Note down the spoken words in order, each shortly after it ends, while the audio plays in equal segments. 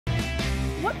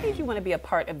what made you want to be a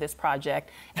part of this project?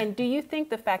 And do you think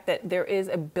the fact that there is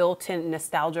a built-in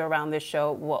nostalgia around this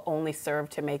show will only serve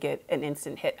to make it an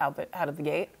instant hit out of the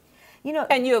gate? You know,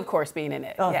 and you, of course, being in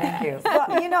it. Oh, yeah. Thank you.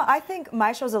 Well, you know, I think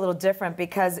my show's a little different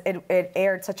because it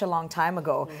aired such a long time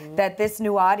ago that this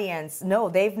new audience, no,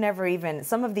 they've never even,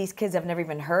 some of these kids have never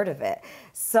even heard of it.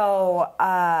 So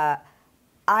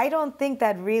I don't think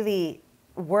that really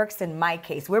works in my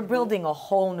case. We're building a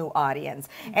whole new audience.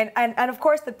 And of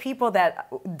course the people that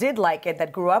did like it,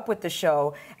 that grew up with the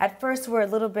show, at first were a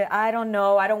little bit, I don't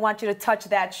know, I don't want you to touch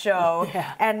that show.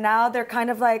 Yeah. And now they're kind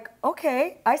of like,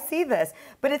 okay, I see this.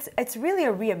 But it's really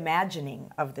a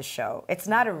reimagining of the show. It's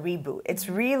not a reboot. It's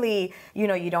really, you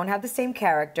know, you don't have the same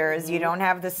characters, you don't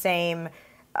have the same,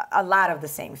 a lot of the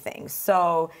same things.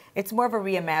 So it's more of a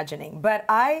reimagining. But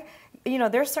you know,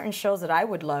 there's certain shows that I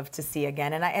would love to see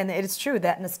again, and it's true,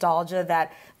 that nostalgia,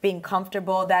 that being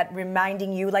comfortable, that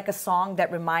reminding you, like a song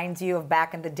that reminds you of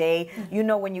back in the day. You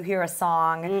know, when you hear a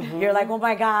song, you're like, oh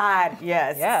my God,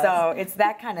 yes. So it's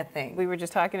that kind of thing. We were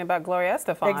just talking about Gloria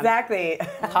Estefan. Exactly.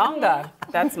 Conga,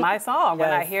 that's my song.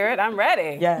 When I hear it, I'm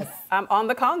ready. Yes. I'm on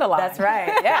the conga line. That's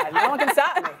right. Yeah, no one can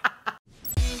stop me.